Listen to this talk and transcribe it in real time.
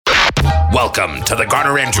Welcome to the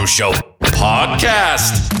Garner Andrews Show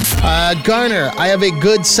podcast. Garner, I have a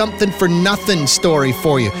good something for nothing story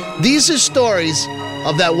for you. These are stories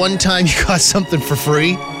of that one time you got something for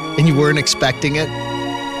free and you weren't expecting it.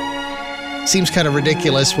 Seems kind of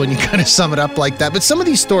ridiculous when you kind of sum it up like that, but some of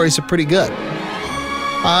these stories are pretty good.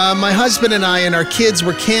 My husband and I and our kids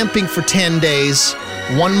were camping for 10 days.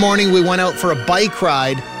 One morning we went out for a bike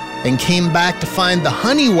ride and came back to find the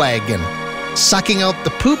honey wagon sucking out the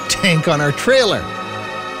poop tank on our trailer.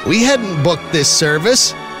 We hadn't booked this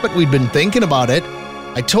service, but we'd been thinking about it.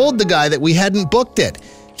 I told the guy that we hadn't booked it.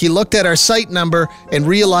 He looked at our site number and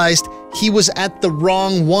realized he was at the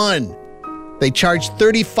wrong one. They charged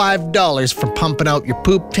 $35 for pumping out your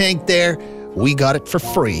poop tank there. We got it for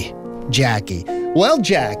free. Jackie. Well,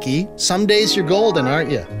 Jackie, some days you're golden,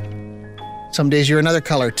 aren't you? Some days you're another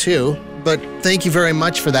color too. But thank you very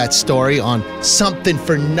much for that story on Something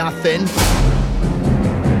for Nothing.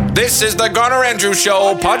 This is the Garner Andrews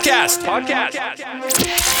Show podcast.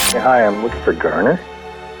 Hi, I'm looking for Garner.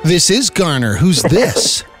 This is Garner. Who's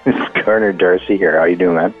this? It's Garner Darcy here. How you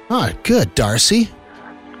doing, man? Oh, good, Darcy.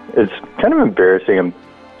 It's kind of embarrassing.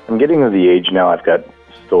 I'm getting to the age now. I've got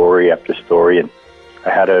story after story, and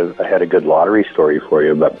I had a good lottery story for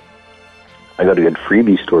you, but I got a good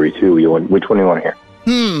freebie story too. Which one do you want to hear?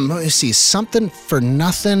 Let me see. Something for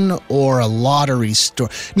Nothing or a lottery story.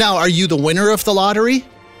 Now, are you the winner of the lottery?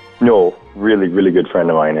 No, really, really good friend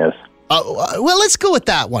of mine is. Well, let's go with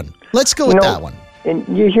that one. That one. And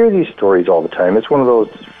you hear these stories all the time. It's one of those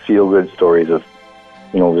feel-good stories of,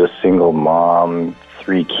 a single mom,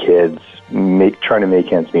 3 kids, trying to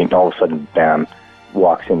make ends meet, and all of a sudden, bam,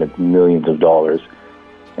 walks into millions of dollars.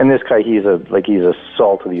 And this guy, he's a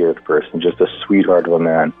salt-of-the-earth person, just a sweetheart of a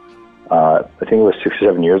man. I think it was 6 or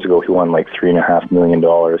 7 years ago, he won like $3.5 million.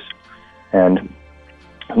 And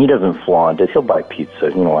he doesn't flaunt it. He'll buy pizza,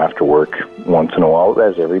 after work once in a while,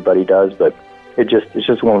 as everybody does. But it's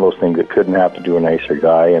just one of those things that couldn't happen to a nicer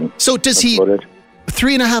guy. And so does he?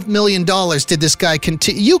 $3.5 million. Did this guy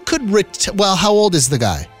continue? You could. Well, how old is the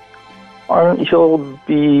guy? He'll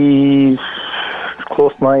be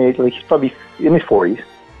close to my age. Like he's probably in his 40s.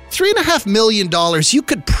 $3.5 million. You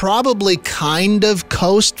could probably kind of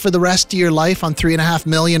coast for the rest of your life on $3.5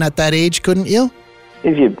 million at that age, couldn't you?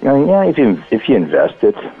 If you invest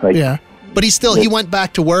it. Yeah. But he went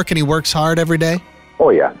back to work and he works hard every day? Oh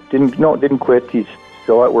yeah. Didn't quit. He's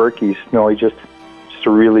still at work. He's just a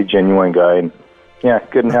really genuine guy, and yeah,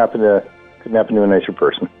 couldn't happen to a nicer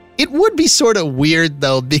person. It would be sort of weird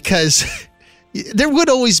though, because there would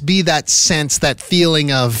always be that sense, that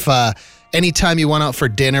feeling of anytime you went out for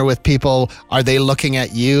dinner with people, are they looking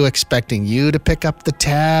at you, expecting you to pick up the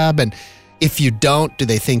tab? And if you don't, do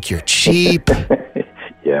they think you're cheap?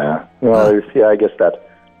 Yeah. Well, I guess that.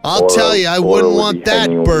 I'll tell you, I wouldn't want that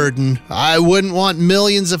burden. I wouldn't want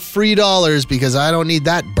millions of free dollars because I don't need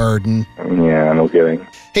that burden. Yeah, no kidding.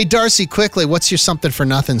 Hey, Darcy, quickly, what's your something for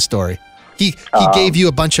nothing story? He gave you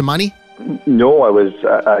a bunch of money? No,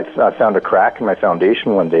 I found a crack in my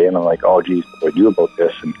foundation one day, and I'm like, oh, geez, what do I do about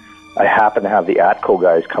this? And I happened to have the ATCO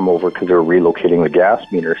guys come over because they were relocating the gas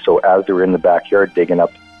meter. So as they were in the backyard digging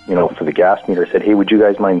up, for the gas meter, I said, hey, would you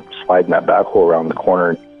guys mind sliding that backhoe around the corner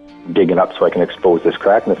and digging up so I can expose this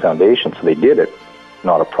crack in the foundation? So they did it.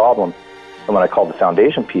 Not a problem. And when I called the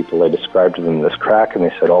foundation people, I described to them this crack, and they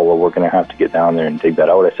said, oh, well, we're going to have to get down there and dig that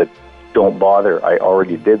out. I said, don't bother. I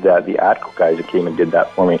already did that. The ATCO guys that came and did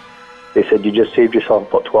that for me. They said, you just saved yourself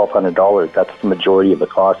about $1,200. That's the majority of the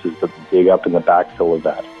cost, is to dig up in the backfill of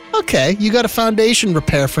that. Okay, you got a foundation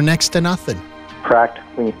repair for next to nothing.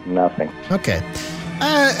 Practically nothing. Okay.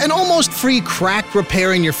 An almost free crack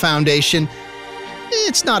repair in your foundation.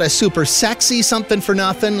 It's not a super sexy something for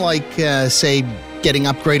nothing, like, say, getting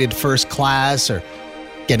upgraded first class or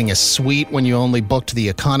getting a suite when you only booked the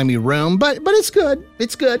economy room, but it's good.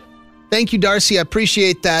 It's good. Thank you, Darcy. I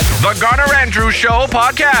appreciate that. The Garner Andrews Show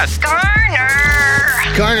podcast.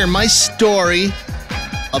 Garner, my story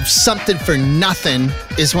of something for nothing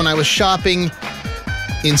is when I was shopping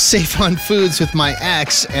in Safe on Foods with my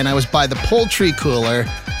ex, and I was by the poultry cooler,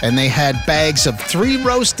 and they had bags of 3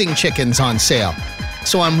 roasting chickens on sale.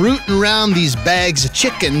 So I'm rooting around these bags of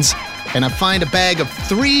chickens, and I find a bag of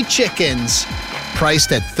 3 chickens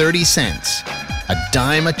priced at 30 cents, a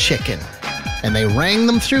dime a chicken. And they rang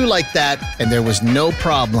them through like that, and there was no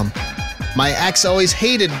problem. My ex always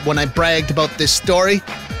hated when I bragged about this story.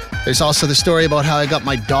 There's also the story about how I got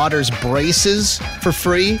my daughter's braces for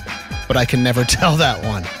free, but I can never tell that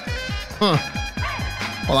one.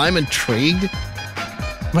 Well, I'm intrigued.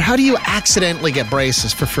 But how do you accidentally get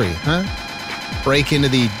braces for free, huh? Break into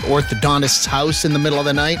the orthodontist's house in the middle of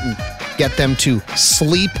the night and get them to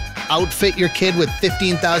sleep outfit your kid with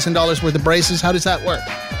 $15,000 worth of braces? How does that work?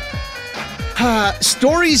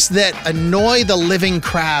 Stories that annoy the living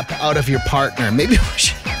crap out of your partner. Maybe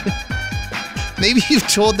you've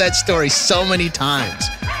told that story so many times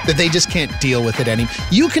that they just can't deal with it anymore.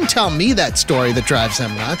 You can tell me that story that drives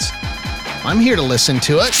them nuts. I'm here to listen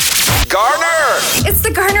to it. Garner! It's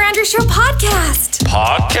the Garner Andrews Show podcast.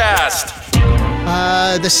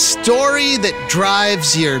 The story that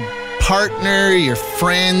drives your partner, your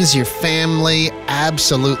friends, your family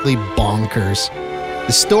absolutely bonkers.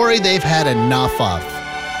 The story they've had enough of.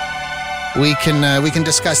 We can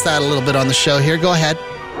discuss that a little bit on the show here. Go ahead.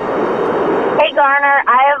 Hey, Garner.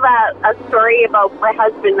 I have a story about my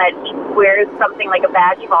husband that he wears something like a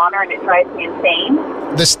badge of honor, and it drives me insane.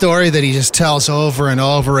 The story that he just tells over and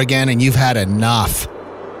over again, and you've had enough.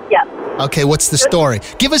 Yeah. Okay, what's the story?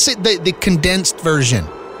 Give us the condensed version.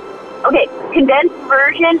 Okay, condensed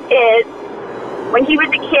version is when he was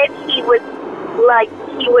a kid, he was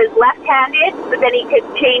left-handed, but then he could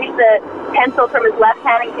change the pencil from his left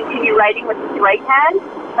hand and continue writing with his right hand.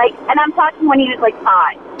 And I'm talking when he was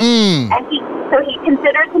 5. And he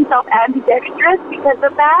considers himself ambidextrous because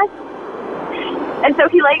of that. And so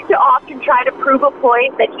he likes to often try to prove a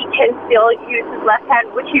point that he can still use his left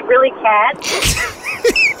hand, which he really can't.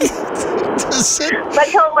 But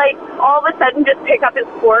he'll all of a sudden just pick up his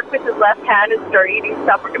fork with his left hand and start eating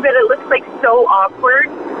supper. But it looks so awkward.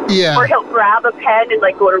 Yeah. Or he'll grab a pen and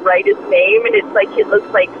go to write his name, and it looks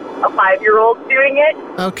like a 5-year-old doing it.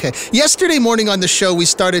 Okay. Yesterday morning on the show, we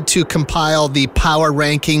started to compile the power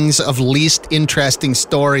rankings of least interesting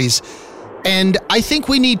stories. And I think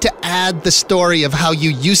we need to add the story of how you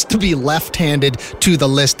used to be left-handed to the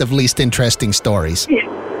list of least interesting stories. Yes.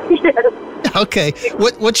 Okay.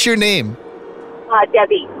 What's your name?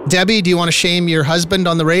 Debbie. Debbie, do you want to shame your husband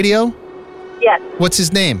on the radio? Yes. What's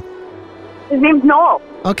his name? His name's Noel.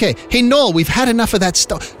 Okay. Hey, Noel, we've had enough of that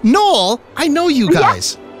stuff. Noel, I know you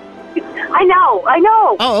guys. Yeah. I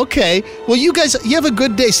know. Oh, okay. Well, you guys, you have a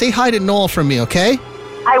good day. Say hi to Noel from me, okay?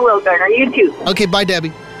 I will, Garner. You too. Okay, bye,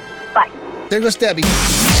 Debbie. Bye. There goes Debbie.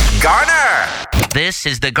 Garner! This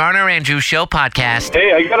is the Garner Andrews Show podcast.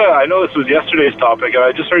 Hey, I know this was yesterday's topic, and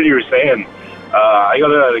I just heard you were saying, I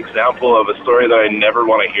got an example of a story that I never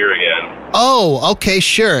want to hear again. Oh, okay,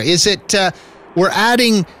 sure. Is it, we're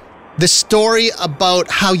adding the story about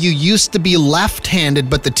how you used to be left-handed,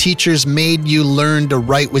 but the teachers made you learn to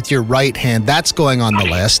write with your right hand. That's going on the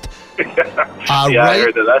list. I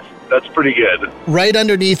heard that. That's pretty good. Right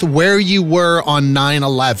underneath where you were on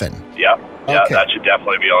 9/11. Yeah, Okay. That should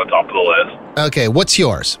definitely be on the top of the list. Okay, what's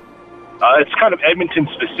yours? It's kind of Edmonton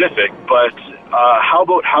specific, but how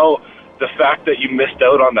about the fact that you missed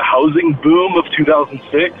out on the housing boom of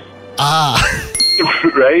 2006?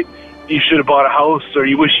 Right? You should have bought a house, or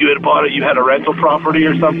you wish you had bought it, you had a rental property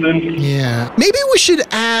or something. Yeah. Maybe we should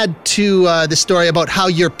add to the story about how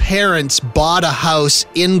your parents bought a house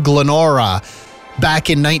in Glenora back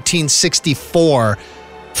in 1964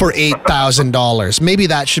 for $8,000. Maybe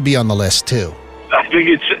that should be on the list, too. I think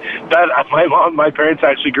it's that my parents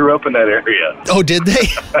actually grew up in that area. Oh, did they?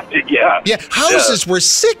 Yeah. Yeah. Houses were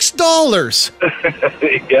 $6.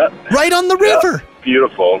 Yeah. Right on the river. Yeah.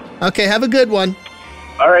 Beautiful. Okay, have a good one.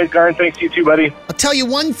 All right, Garn, thanks. You too, buddy. I'll tell you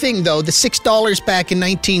one thing, though. The $6 back in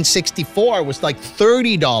 1964 was like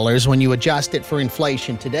 $30 when you adjust it for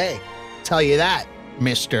inflation today. Tell you that,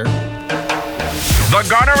 mister. The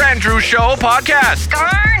Garner Andrews Show podcast.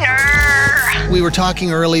 Garner! We were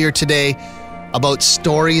talking earlier today about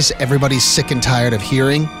stories everybody's sick and tired of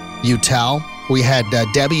hearing. You tell. We had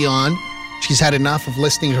Debbie on. She's had enough of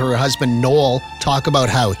listening to her husband, Noel, talk about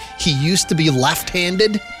how he used to be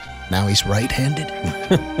left-handed. Now he's right-handed.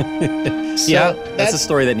 Yeah, that's a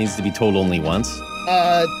story that needs to be told only once.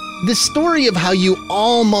 The story of how you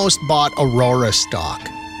almost bought Aurora stock.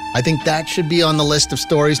 I think that should be on the list of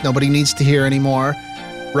stories nobody needs to hear anymore.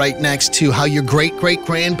 Right next to how your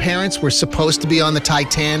great-great-grandparents were supposed to be on the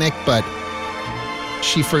Titanic, but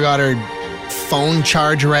she forgot her phone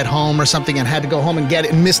charger at home or something and had to go home and get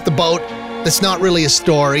it and missed the boat. That's not really a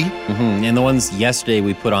story. Mm-hmm. And the ones yesterday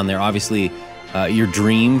we put on there, obviously, your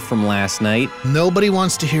dream from last night. Nobody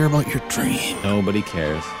wants to hear about your dream. Nobody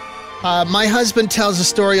cares. My husband tells a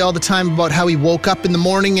story all the time about how he woke up in the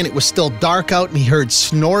morning and it was still dark out and he heard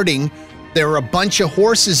snorting. There were a bunch of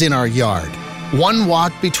horses in our yard. One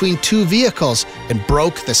walked between two vehicles and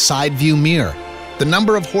broke the side view mirror. The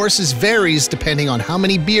number of horses varies depending on how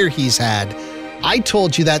many beer he's had. I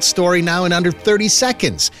told you that story now in under 30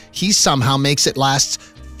 seconds. He somehow makes it last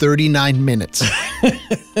 39 minutes.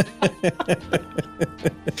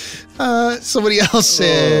 Somebody else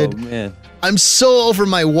said, Oh, man. I'm so over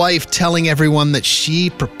my wife telling everyone that she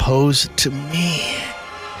proposed to me.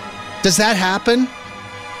 Does that happen?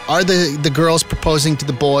 Are the girls proposing to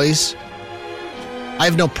the boys? I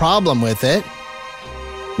have no problem with it.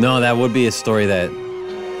 No, that would be a story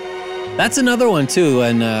that's another one too,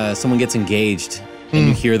 when someone gets engaged and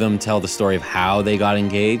you hear them tell the story of how they got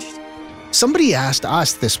engaged. Somebody asked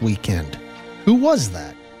us this weekend. Who was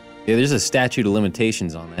that? Yeah, there's a statute of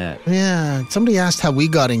limitations on that. Yeah, somebody asked how we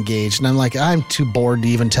got engaged, and I'm like, I'm too bored to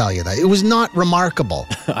even tell you that. It was not remarkable.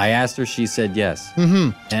 I asked her, she said yes.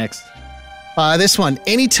 Next. This one,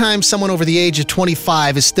 anytime someone over the age of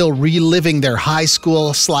 25 is still reliving their high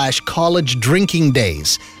school/college drinking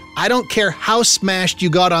days, I don't care how smashed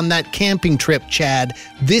you got on that camping trip, Chad,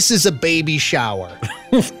 this is a baby shower.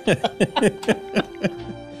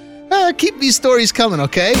 Keep these stories coming,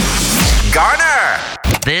 okay? Garner!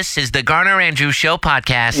 This is the Garner Andrews Show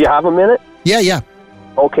podcast. You have a minute? Yeah.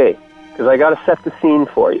 Okay, because I got to set the scene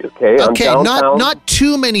for you, okay? Okay, I'm downtown. not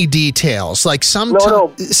too many details. Like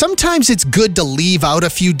sometimes it's good to leave out a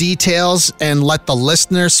few details and let the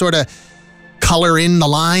listener sort of color in the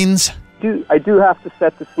lines. I do have to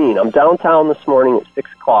set the scene. I'm downtown this morning at 6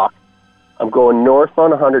 o'clock. I'm going north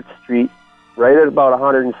on 100th Street, right at about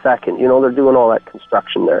 102nd. You know, they're doing all that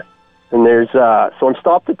construction there. And there's, so I'm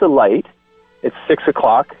stopped at the light. It's 6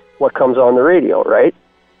 o'clock. What comes on the radio, right?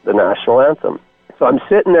 The national anthem. So I'm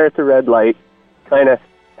sitting there at the red light, kind of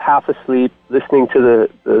half asleep, listening to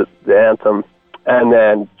the anthem. And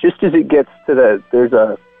then just as it gets to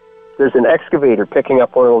there's an excavator picking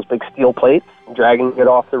up one of those big steel plates and dragging it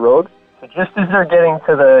off the road. So just as they're getting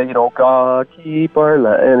to the, God keep our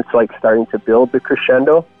land, and it's like starting to build the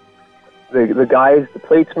crescendo, the guys, the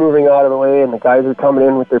plate's moving out of the way, and the guys are coming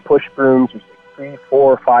in with their push brooms. There's like 3,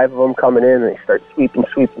 4, 5 of them coming in, and they start sweeping,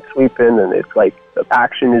 and it's like the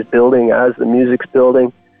action is building as the music's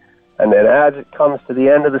building. And then as it comes to the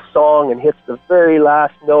end of the song and hits the very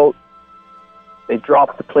last note, they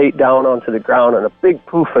drop the plate down onto the ground, and a big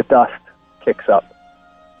poof of dust kicks up.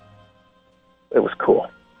 It was cool.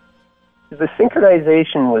 The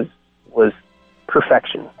synchronization was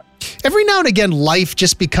perfection. Every now and again, life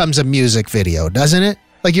just becomes a music video, doesn't it?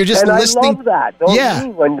 Like you're just listening. I love that. Don't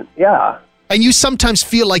you? Yeah. And you sometimes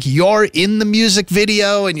feel like you're in the music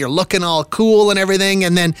video and you're looking all cool and everything,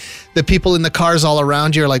 and then the people in the cars all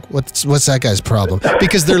around you are like, what's that guy's problem?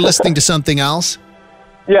 Because they're listening to something else?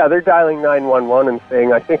 Yeah, they're dialing 911 and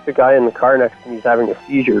saying, I think the guy in the car next to me is having a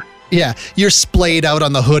seizure. Yeah, you're splayed out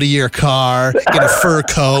on the hood of your car in a fur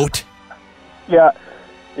coat.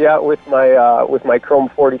 Yeah, with my Chrome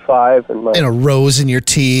 45 and a rose in your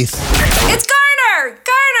teeth. It's Garner!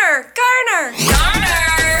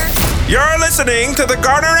 You're listening to the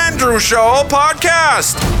Garner Andrews Show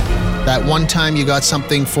podcast. That one time you got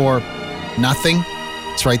something for nothing.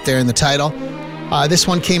 It's right there in the title. This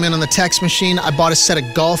one came in on the text machine. I bought a set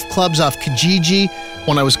of golf clubs off Kijiji.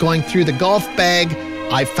 When I was going through the golf bag,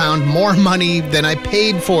 I found more money than I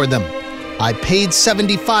paid for them. I paid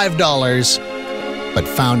 $75, but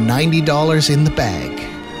found $90 in the bag.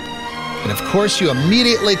 And of course, you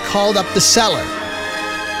immediately called up the seller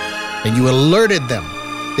and you alerted them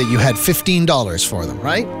that you had $15 for them,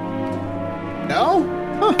 right? No?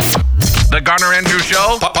 Huh. The Garner Andrews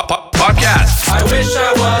Show podcast. I wish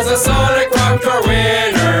I was a Sonic Rocker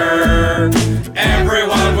winner.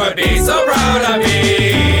 Everyone would be so proud of me.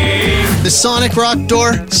 The Sonic Rock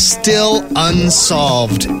Door, still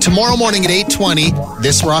unsolved. Tomorrow morning at 8:20,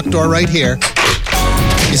 this rock door right here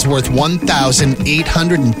is worth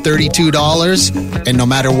 $1,832. And no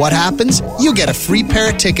matter what happens, you get a free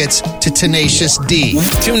pair of tickets to Tenacious D.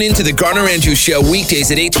 Tune in to the Garner Andrews Show weekdays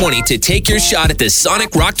at 8:20 to take your shot at the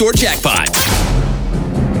Sonic Rock Door jackpot.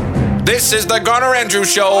 This is the Garner Andrews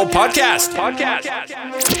Show podcast.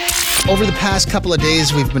 Over the past couple of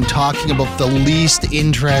days, we've been talking about the least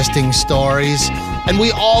interesting stories. And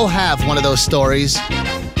we all have one of those stories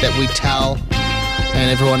that we tell, and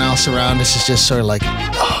everyone else around us is just sort of like,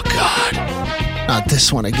 oh God, not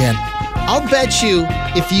this one again. I'll bet you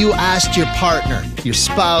if you asked your partner, your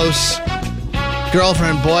spouse,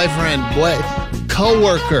 girlfriend, boyfriend,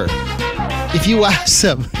 co-worker, if you asked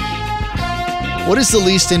them, what is the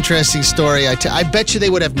least interesting story I bet you they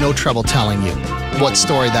would have no trouble telling you what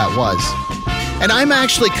story that was. And I'm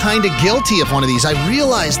actually kind of guilty of one of these. I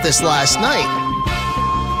realized this last night.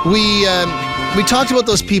 We talked about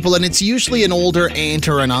those people, and it's usually an older aunt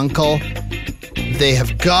or an uncle. They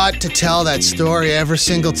have got to tell that story every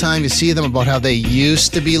single time you see them about how they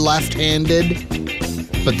used to be left-handed,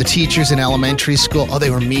 but the teachers in elementary school, they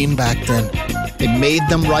were mean back then. They made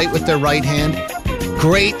them write with their right hand.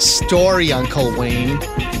 Great story, Uncle Wayne.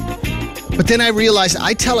 But then I realized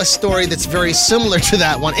I tell a story that's very similar to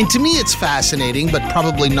that one. And to me, it's fascinating, but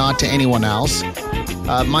probably not to anyone else.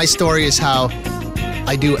 My story is how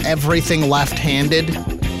I do everything left-handed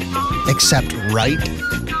except right.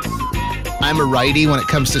 I'm a righty when it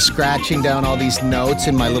comes to scratching down all these notes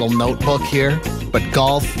in my little notebook here. But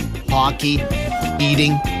golf, hockey,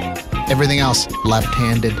 eating, everything else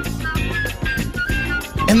left-handed.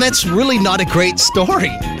 And that's really not a great story.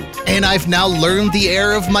 And I've now learned the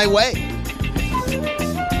error of my way.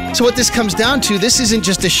 So what this comes down to, this isn't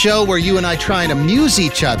just a show where you and I try and amuse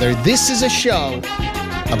each other. This is a show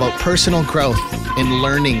about personal growth and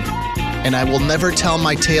learning. And I will never tell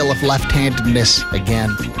my tale of left-handedness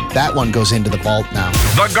again. That one goes into the vault now.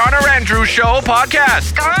 The Garner Andrews Show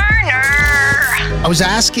podcast. Garner! I was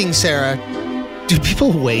asking Sarah, do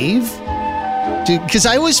people wave? Because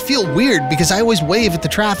I always feel weird because I always wave at the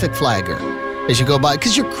traffic flagger as you go by.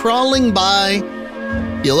 Because you're crawling by,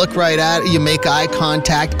 you look right at it, you make eye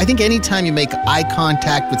contact. I think anytime you make eye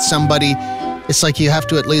contact with somebody, it's like you have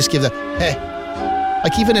to at least give the, hey.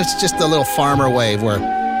 Like even if it's just a little farmer wave where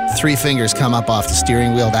 3 fingers come up off the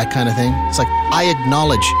steering wheel, that kind of thing. It's like, I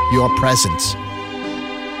acknowledge your presence.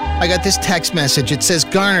 I got this text message. It says,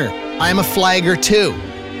 Garner, I'm a flagger too.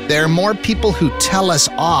 There are more people who tell us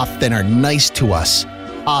off than are nice to us.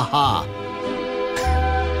 Aha.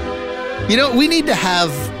 You know, we need to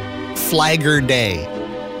have Flagger Day.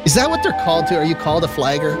 Is that what they're called to? Are you called a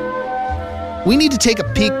flagger? We need to take a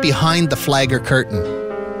peek behind the flagger curtain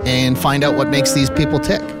and find out what makes these people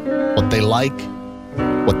tick. What they like,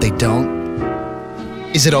 what they don't.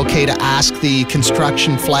 Is it okay to ask the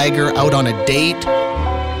construction flagger out on a date?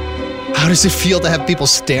 How does it feel to have people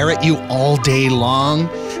stare at you all day long?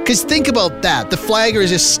 Because think about that. The flagger is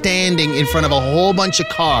just standing in front of a whole bunch of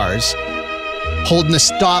cars, holding a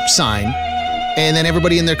stop sign, and then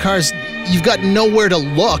everybody in their cars, you've got nowhere to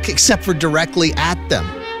look except for directly at them.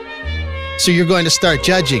 So you're going to start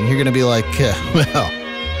judging. You're going to be like, well,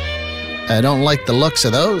 I don't like the looks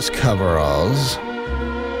of those coveralls.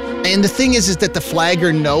 And the thing is that the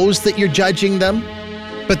flagger knows that you're judging them,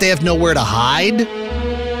 but they have nowhere to hide.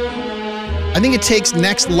 I think it takes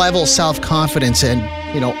next level self-confidence and,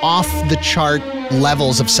 off the chart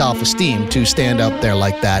levels of self-esteem to stand out there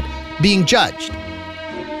like that, being judged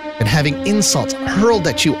and having insults hurled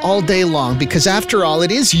at you all day long, because after all,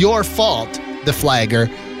 it is your fault, the flagger,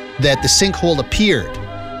 that the sinkhole appeared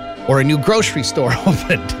or a new grocery store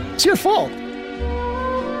opened. It's your fault.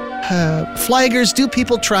 Flaggers, do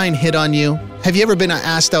people try and hit on you? Have you ever been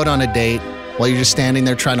asked out on a date while you're just standing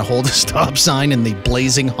there trying to hold a stop sign in the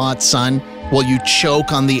blazing hot sun while you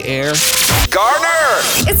choke on the air? Garner!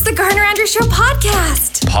 It's the Garner Andrews Show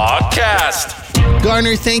podcast.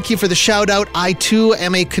 Garner, thank you for the shout out. I too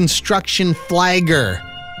am a construction flagger.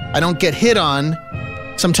 I don't get hit on.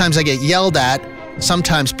 Sometimes I get yelled at.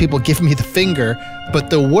 Sometimes people give me the finger. But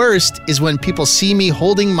the worst is when people see me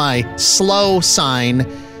holding my slow sign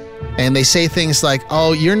and they say things like,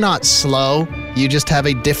 oh, you're not slow. You just have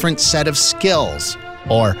a different set of skills.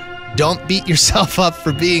 Or don't beat yourself up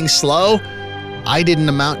for being slow. I didn't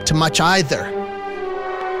amount to much either.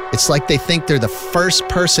 It's like they think they're the first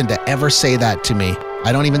person to ever say that to me.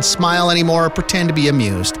 I don't even smile anymore or pretend to be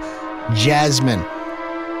amused. Jasmine.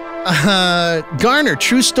 Garner,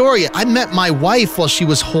 true story. I met my wife while she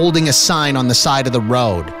was holding a sign on the side of the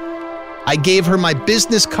road. I gave her my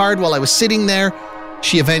business card while I was sitting there.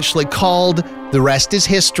 She eventually called. The rest is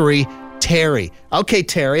history. Terry. Okay,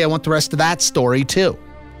 Terry, I want the rest of that story too.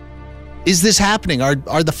 Is this happening? Are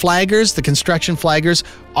the flaggers, the construction flaggers,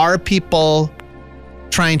 are people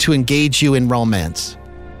trying to engage you in romance?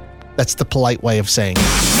 That's the polite way of saying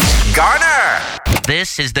it. Garner!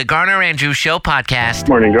 This is the Garner Andrews Show podcast.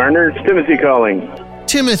 Morning, Garner. It's Timothy calling.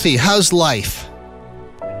 Timothy, how's life?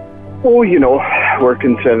 Oh,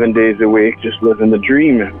 working 7 days a week, just living the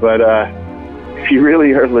dream. But if you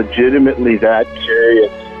really are legitimately that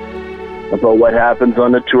curious about what happens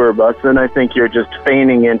on the tour bus, then I think you're just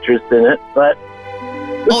feigning interest in it. But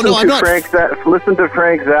listen to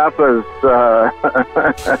Frank Zappa's.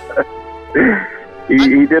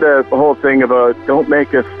 He did a whole thing about don't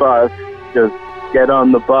make a fuss, just get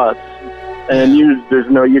on the bus, and you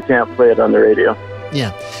can't play it on the radio.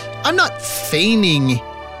 Yeah, I'm not feigning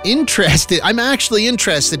interested. I'm actually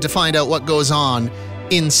interested to find out what goes on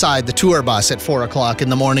inside the tour bus at 4:00 in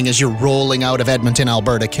the morning as you're rolling out of Edmonton,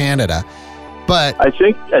 Alberta, Canada. But I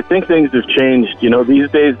think things have changed.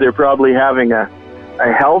 These days they're probably having a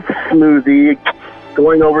health smoothie,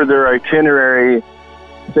 going over their itinerary,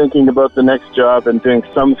 thinking about the next job, and doing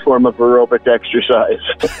some form of aerobic exercise.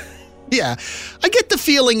 Yeah, I get the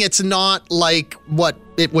feeling it's not like what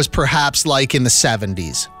it was perhaps like in the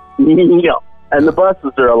 70s. Yeah. And the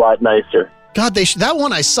buses are a lot nicer. God, that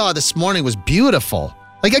one I saw this morning was beautiful.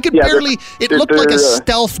 Like I could Yeah, barely. It looked like a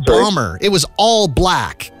stealth bomber. It was all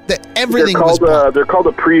black. Everything was black. They're called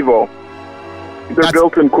a Prevost. They're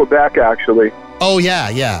built in Quebec, actually. Oh yeah.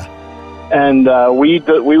 And we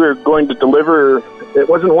were going to deliver. It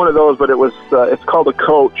wasn't one of those, but it was. It's called a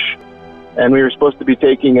coach, and we were supposed to be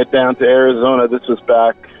taking it down to Arizona. This was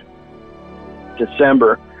back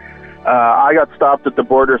December. I got stopped at the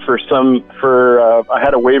border I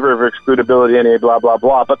had a waiver of excludability, NA, blah blah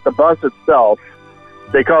blah. But the bus itself,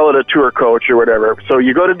 they call it a tour coach or whatever. So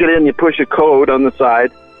you go to get in, you push a code on the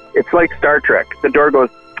side. It's like Star Trek. The door goes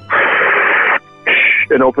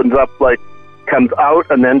and opens up, like comes out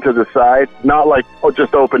and then to the side. Not like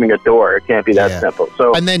just opening a door. It can't be that simple.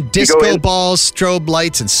 So and then disco balls, strobe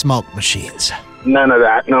lights, and smoke machines. None of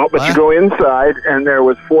that, no. But you go inside, and there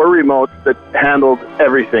was 4 remotes that handled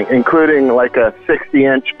everything, including like a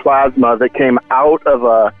 60-inch plasma that came out of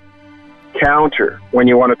a counter when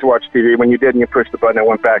you wanted to watch TV. When you did, and you pushed the button, it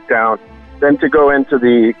went back down. Then to go into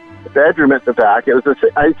the bedroom at the back, it was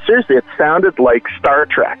seriously, it sounded like Star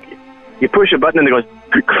Trek. You push a button, and it goes,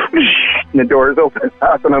 and the doors open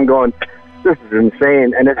up, and I'm going, this is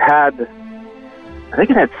insane. And I think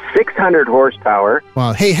it had 600 horsepower.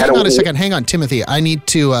 Wow. Hey, hang on a second. Hang on, Timothy. I need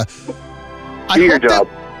to... do your job.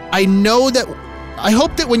 I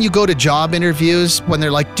hope that when you go to job interviews, when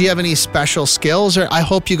they're like, do you have any special skills? Or I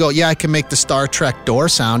hope you go, yeah, I can make the Star Trek door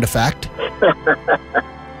sound effect.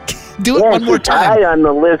 Do it one more time. High on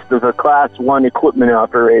the list of a Class 1 equipment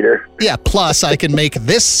operator. Yeah, plus I can make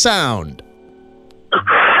this sound.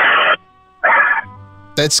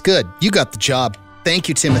 That's good. You got the job. Thank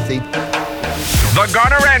you, Timothy. The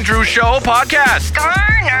Garner Andrews Show podcast.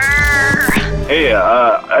 Garner! Hey,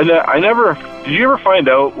 I never... Did you ever find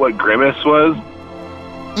out what Grimace was?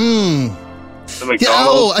 The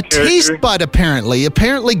McDonald's a character? taste bud, apparently.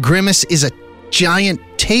 Apparently, Grimace is a giant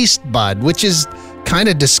taste bud, which is kind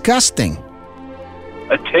of disgusting.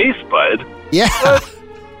 A taste bud? Yeah.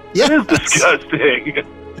 That is disgusting.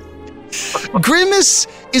 Grimace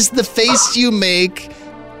is the face you make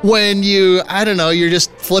when you're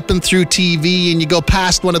just flipping through TV and you go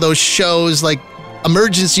past one of those shows like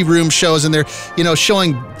emergency room shows and they're,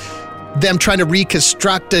 showing them trying to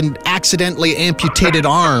reconstruct an accidentally amputated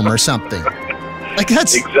arm or something. Like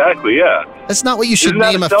that's exactly, yeah. That's not what you should Isn't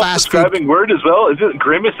that name a fast food. self-describing word as well?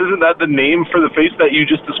 Grimace, isn't that the name for the face that you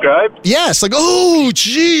just described? Yes, like, oh,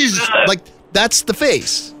 jeez. Like, that's the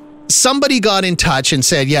face. Somebody got in touch and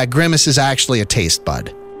said, yeah, Grimace is actually a taste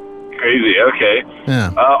bud. Crazy, okay. Yeah.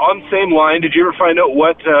 On the same line, did you ever find out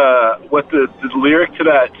what the lyric to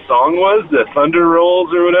that song was? The Thunder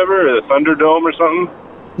Rolls or whatever? Or the Thunderdome or something?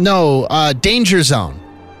 No, Danger Zone.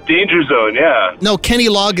 Danger Zone, yeah. No, Kenny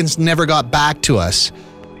Loggins never got back to us.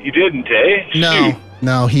 He didn't, eh?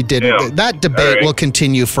 No, he didn't. Yeah. That debate will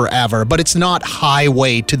continue forever, but it's not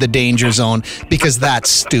Highway to the Danger Zone because that's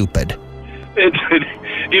stupid.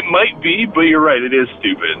 It might be, but you're right, it is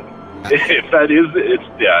stupid. If that is, it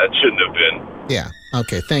shouldn't have been. Yeah,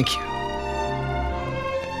 okay, thank you.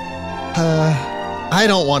 I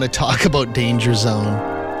don't want to talk about Danger Zone.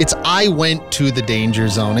 It's I went to the Danger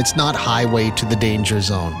Zone. It's not Highway to the Danger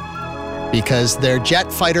Zone. Because they're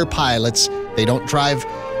jet fighter pilots. They don't drive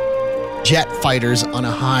jet fighters on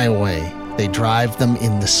a highway. They drive them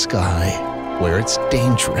in the sky where it's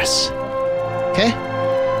dangerous. Okay?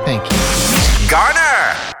 Thank you.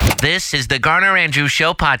 Garner! This is the Garner Andrews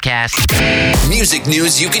Show podcast. Music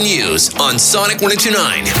news you can use on Sonic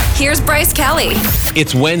 102.9. Here's Bryce Kelly.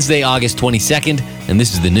 It's Wednesday, August 22nd, and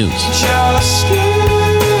this is the news.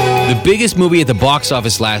 The biggest movie at the box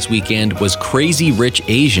office last weekend was Crazy Rich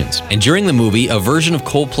Asians. And during the movie, a version of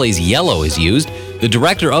Coldplay's Yellow is used. The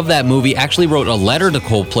director of that movie actually wrote a letter to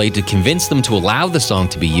Coldplay to convince them to allow the song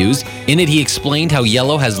to be used. In it, he explained how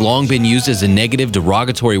yellow has long been used as a negative,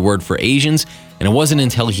 derogatory word for Asians. And it wasn't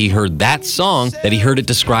until he heard that song that he heard it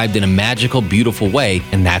described in a magical, beautiful way.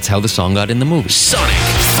 And that's how the song got in the movie. Sonic.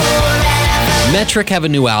 Metric have a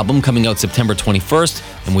new album coming out September 21st,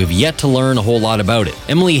 and we've yet to learn a whole lot about it.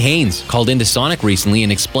 Emily Haynes called into Sonic recently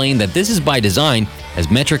and explained that this is by design, as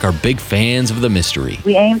Metric are big fans of the mystery.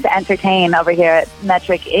 We aim to entertain over here at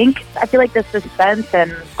Metric Inc. I feel like the suspense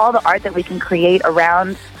and all the art that we can create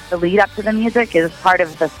around the lead up to the music is part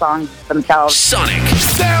of the songs themselves. Sonic.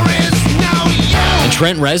 And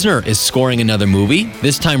Trent Reznor is scoring another movie.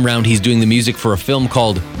 This time round, he's doing the music for a film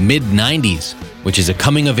called Mid-90s, which is a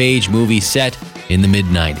coming-of-age movie set in the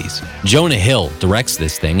mid-90s. Jonah Hill directs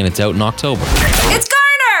this thing, and it's out in October. It's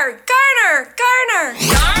Garner! Garner! Garner!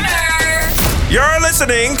 Garner! You're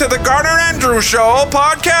listening to the Garner Andrews Show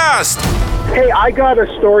podcast. Hey, I got a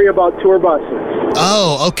story about tour buses.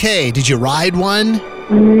 Oh, okay. Did you ride one?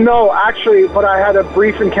 No, actually, but I had a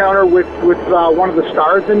brief encounter with one of the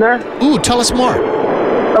stars in there. Ooh, tell us more.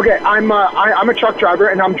 Okay, I'm a truck driver,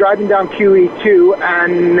 and I'm driving down QE2,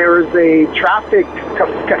 and there was a traffic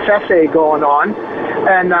cassette going on,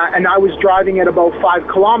 and I was driving at about 5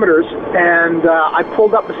 kilometers, and I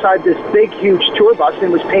pulled up beside this big, huge tour bus, and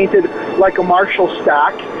it was painted like a Marshall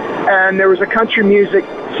stack, and there was a country music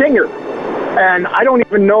singer, and I don't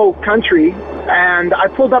even know country, and I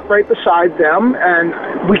pulled up right beside them, and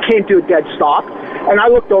we came to a dead stop, and I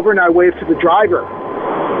looked over and I waved to the driver.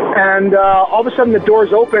 And all of a sudden the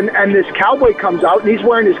doors open and this cowboy comes out and he's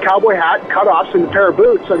wearing his cowboy hat and cutoffs and a pair of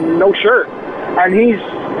boots and no shirt. And he's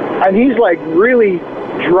like really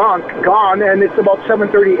drunk, gone, and it's about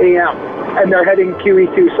 7:30 a.m. and they're heading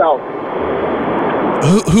QE2 south.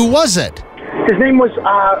 Who was it? His name was,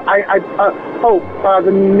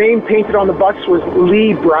 the name painted on the bus was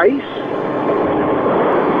Lee Bryce.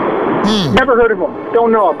 Never heard of him.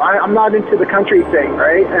 Don't know him. I'm not into the country thing,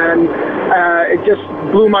 right? And it just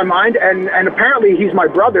blew my mind. And apparently he's my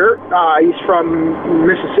brother. He's from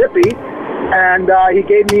Mississippi. And he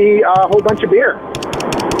gave me a whole bunch of beer.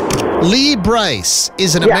 Lee Bryce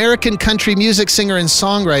is an American country music singer and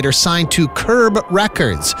songwriter signed to Curb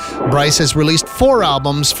Records. Bryce has released 4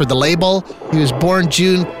 albums for the label. He was born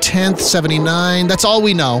June 10th, 79. That's all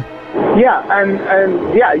we know. Yeah, and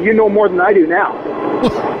yeah, you know more than I do now.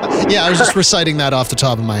 Yeah, I was just reciting that off the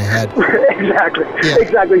top of my head. Exactly. Yeah.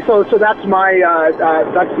 Exactly. So that's my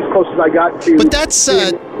that's as close as I got to. But that's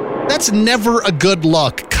never a good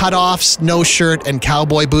look. Cutoffs, no shirt, and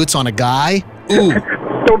cowboy boots on a guy. Ooh.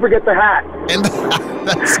 Don't forget the hat. And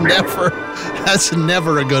that's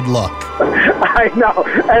never a good look. I know.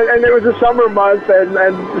 And it was a summer month and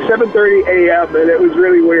 7:30 a.m. and it was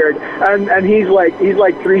really weird. And he's like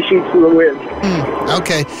 3 sheets to the wind.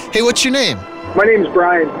 Okay. Hey, what's your name? My name's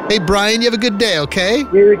Brian. Hey, Brian, you have a good day, okay?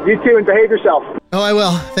 You too, and behave yourself. Oh, I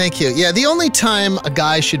will. Thank you. Yeah, the only time a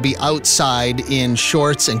guy should be outside in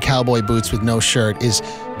shorts and cowboy boots with no shirt is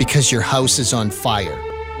because your house is on fire.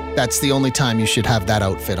 That's the only time you should have that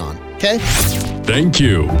outfit on, okay? Thank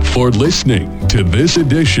you for listening to this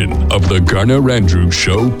edition of the Garner Andrews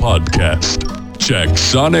Show podcast. Check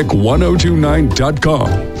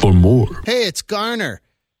Sonic1029.com for more. Hey, it's Garner.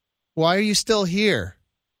 Why are you still here?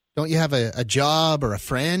 Don't you have a job or a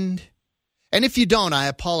friend? And if you don't, I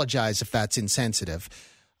apologize if that's insensitive.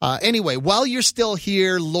 Anyway, while you're still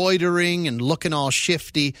here loitering and looking all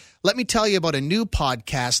shifty, let me tell you about a new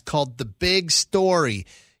podcast called The Big Story.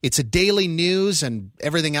 It's a daily news and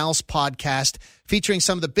everything else podcast featuring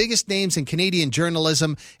some of the biggest names in Canadian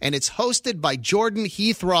journalism, and it's hosted by Jordan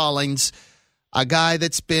Heath Rawlings, a guy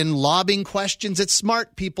that's been lobbing questions at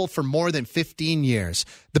smart people for more than 15 years.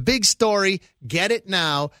 The Big Story, get it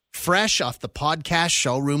now, fresh off the podcast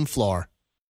showroom floor.